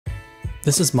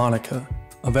This is Monika,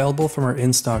 available from our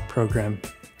in-stock program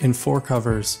in 4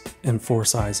 covers and 4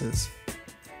 sizes.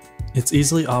 It's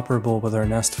easily operable with our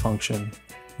Nest function,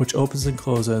 which opens and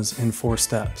closes in 4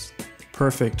 steps,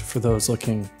 perfect for those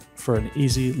looking for an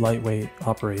easy, lightweight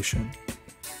operation.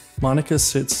 Monika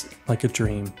sits like a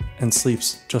dream and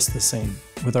sleeps just the same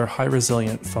with our high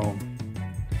resilient foam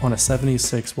on a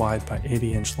 76 wide by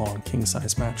 80 inch long king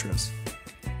size mattress.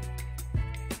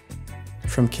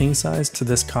 From king size to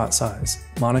this cot size,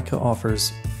 Monika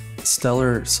offers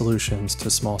stellar solutions to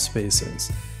small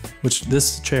spaces, which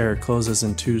this chair closes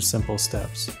in 2 simple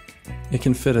steps. It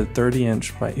can fit a 30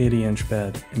 inch by 80 inch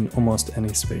bed in almost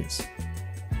any space.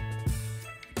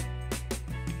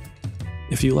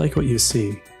 If you like what you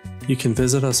see, you can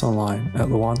visit us online at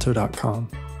lowanto.com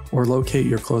or locate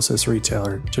your closest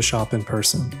retailer to shop in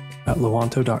person at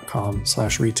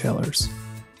lowanto.com/retailers.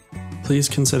 Please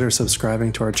consider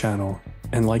subscribing to our channel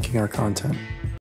and liking our content.